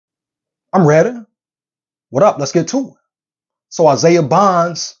I'm ready. What up? Let's get to it. So Isaiah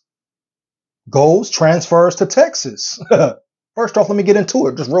Bonds transfers to Texas. First off, let me get into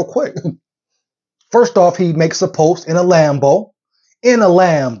it just real quick. First off, he makes a post in a Lambo. In a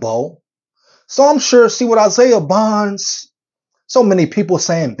Lambo. So I'm sure, see what Isaiah Bonds, so many people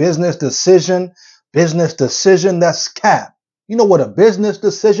saying business decision, that's cap. You know what a business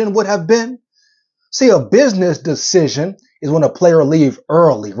decision would have been? See, a business decision is when a player leaves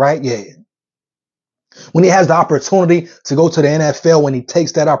early, right? Yeah. When he has the opportunity to go to the NFL, when he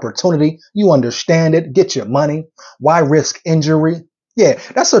takes that opportunity, you understand it, get your money. Why risk injury? Yeah,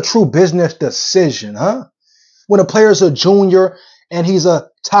 that's a true business decision, huh? When a player's a junior and he's a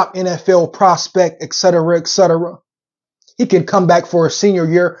top NFL prospect, et cetera, he can come back for a senior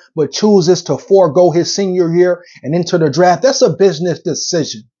year, but chooses to forego his senior year and enter the draft. That's a business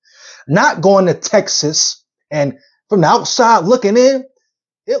decision. Not going to Texas and from the outside looking in,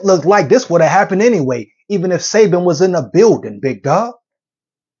 it looked like this would have happened anyway, even if Saban was in the building, big dog.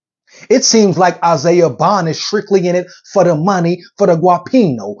 It seems like Isaiah Bond is strictly in it for the money, for the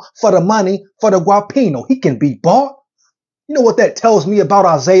guapino, for the money, for the guapino. He can be bought. You know what that tells me about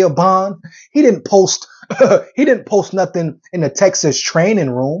Isaiah Bond? He didn't post he didn't post nothing in the Texas training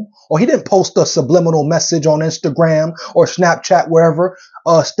room, or he didn't post a subliminal message on Instagram or Snapchat, wherever,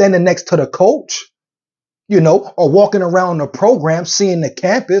 standing next to the coach, or walking around the program, seeing the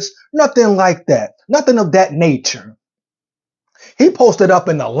campus. Nothing like that. Nothing of that nature. He posted up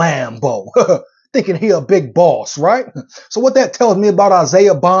in the Lambo, thinking he a big boss, right? So what that tells me about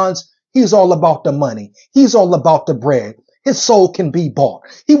Isaiah Bonds, he's all about the money. He's all about the bread. His soul can be bought.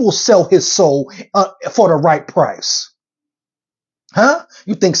 He will sell his soul for the right price. Huh?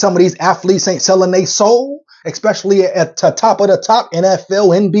 You think some of these athletes ain't selling their soul? Especially at the top of the top,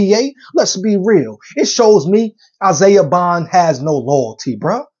 NFL, NBA? Let's be real. It shows me Isaiah Bond has no loyalty,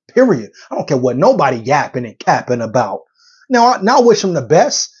 bro. Period. I don't care what nobody yapping and capping about. Now I wish him the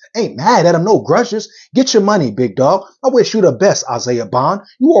best. Ain't mad at him, no grudges. Get your money, big dog. I wish you the best, Isaiah Bond.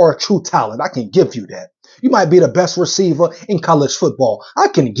 You are a true talent. I can give you that. You might be the best receiver in college football. I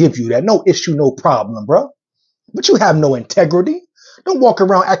can give you that. No issue, no problem, bro. But you have no integrity. Don't walk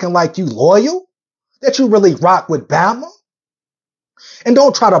around acting like you loyal, that you really rock with Bama. And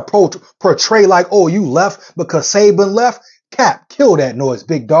don't try to portray like, oh, you left because Saban left. Cap, kill that noise,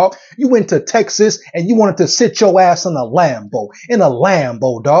 big dog. You went to Texas and you wanted to sit your ass in a Lambo. In a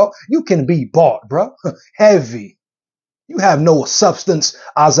Lambo, dog. You can be bought, bro. Heavy. You have no substance,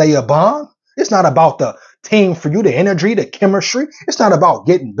 Isaiah Bond. It's not about the team for you, the energy, the chemistry. It's not about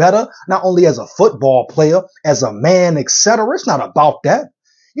getting better, not only as a football player, as a man, etc. It's not about that.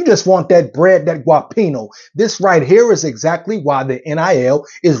 You just want that bread, that guapino. This right here is exactly why the NIL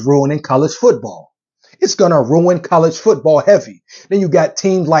is ruining college football. It's going to ruin college football heavy. Then you got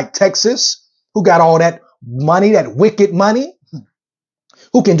teams like Texas who got all that money, that wicked money,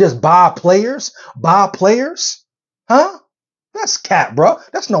 who can just buy players. Huh? That's cap, bro.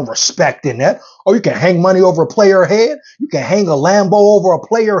 That's no respect in that. Or you can hang money over a player head. You can hang a Lambo over a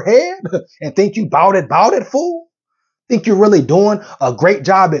player head and think you bout it, fool. Think you're really doing a great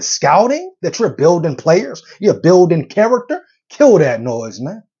job at scouting, that you're building players, you're building character? Kill that noise,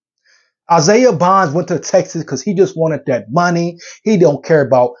 man. Isaiah Bonds went to Texas because he just wanted that money. He don't care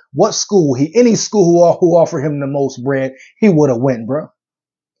about what school, any school who offered him the most bread, he would have went, bro.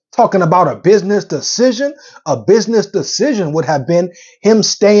 Talking about a business decision would have been him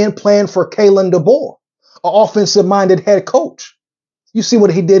staying playing for Kalen DeBoer, an offensive-minded head coach. You see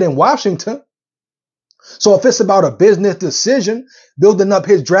what he did in Washington. So if it's about a business decision, building up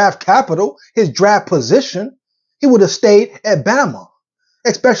his draft capital, his draft position, he would have stayed at Bama,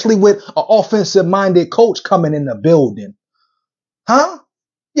 especially with an offensive-minded coach coming in the building. Huh?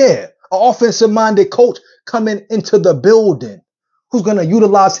 Yeah, an offensive-minded coach coming into the building who's going to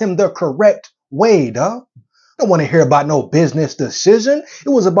utilize him the correct way, dog. Don't want to hear about no business decision. It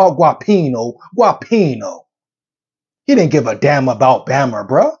was about Guapino. He didn't give a damn about Bama,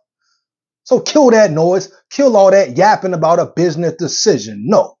 bro. So kill that noise. Kill all that yapping about a business decision.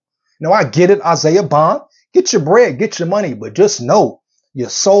 No. Now I get it, Isaiah Bond. Get your bread, get your money, but just know your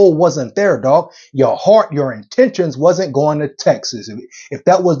soul wasn't there, dog. Your heart, your intentions wasn't going to Texas. If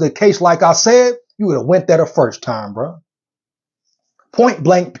that was the case, like I said, you would have went there the first time, bro. Point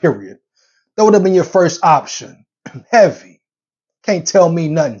blank, period. That would have been your first option. Heavy. Can't tell me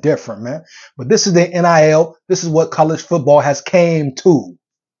nothing different, man. But this is the NIL. This is what college football has came to.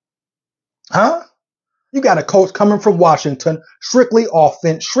 Huh? You got a coach coming from Washington, strictly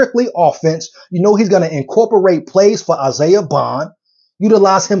offense. You know he's going to incorporate plays for Isaiah Bond,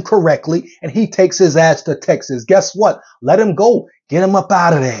 utilize him correctly, and he takes his ass to Texas. Guess what? Let him go. Get him up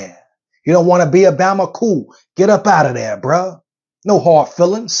out of there. You don't want to be a Bama? Cool. Get up out of there, bruh. No hard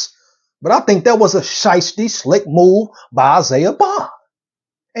feelings. But I think that was a shiesty, slick move by Isaiah Bond.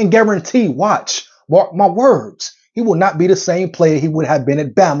 And guarantee, watch, mark my words, he will not be the same player he would have been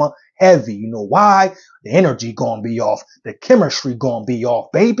at Bama heavy. You know why? The energy gonna be off. The chemistry gonna be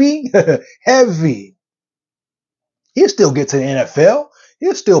off, baby. Heavy. He'll still get to the NFL.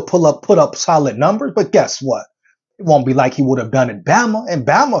 He'll still put up solid numbers. But guess what? It won't be like he would have done at Bama. And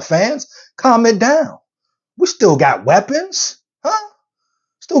Bama fans, calm it down. We still got weapons, huh?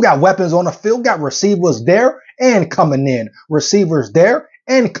 Still got weapons on the field. Got receivers there and coming in. Receivers there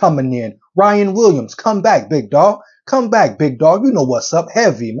and coming in. Ryan Williams, come back, big dog. Come back, big dog. You know what's up.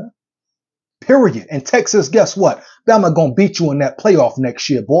 Heavy, man. Period. And Texas, guess what? Bama gonna beat you in that playoff next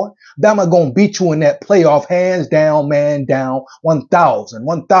year, boy. Bama gonna beat you in that playoff, hands down, man down.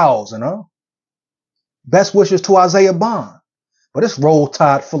 1,000, huh? Best wishes to Isaiah Bond. But it's Roll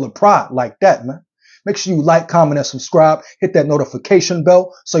Tide full of pride like that, man. Make sure you like, comment, and subscribe. Hit that notification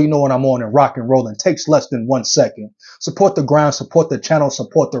bell so you know when I'm on and rock and roll. It takes less than 1 second. Support the grind, support the channel,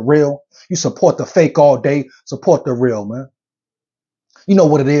 support the real. You support the fake all day. Support the real, man. You know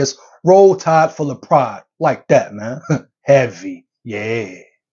what it is. Roll Tide full of pride like that, man. Heavy. Yeah.